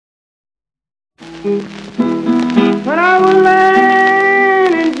When I was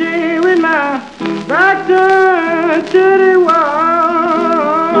laying in jail with my back turned to the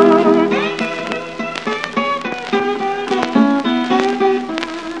wall,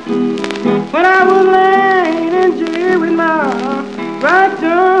 when I was laying in jail with my back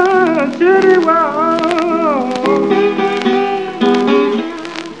turned to the wall,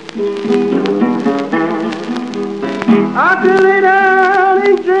 I could lay down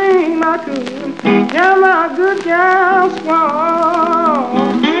and dream, I could hear my good gal squall.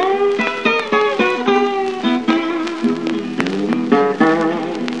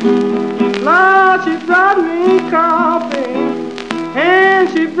 Lord, she brought me coffee and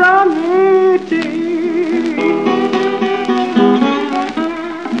she brought me tea.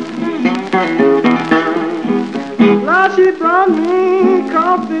 Lord, she brought me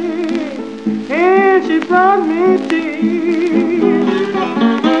coffee and she brought me tea.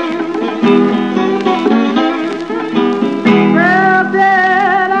 Well,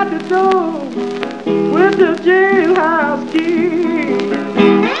 dead at the door with the jailhouse key.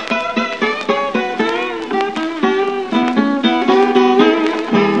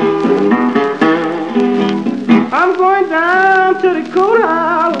 I'm going down to the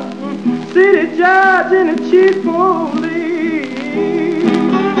courthouse, see the judge and the chief police.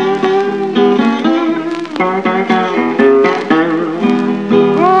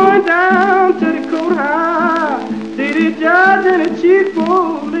 Going down to the courthouse, see the judge and the chief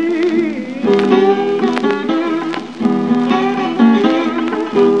police.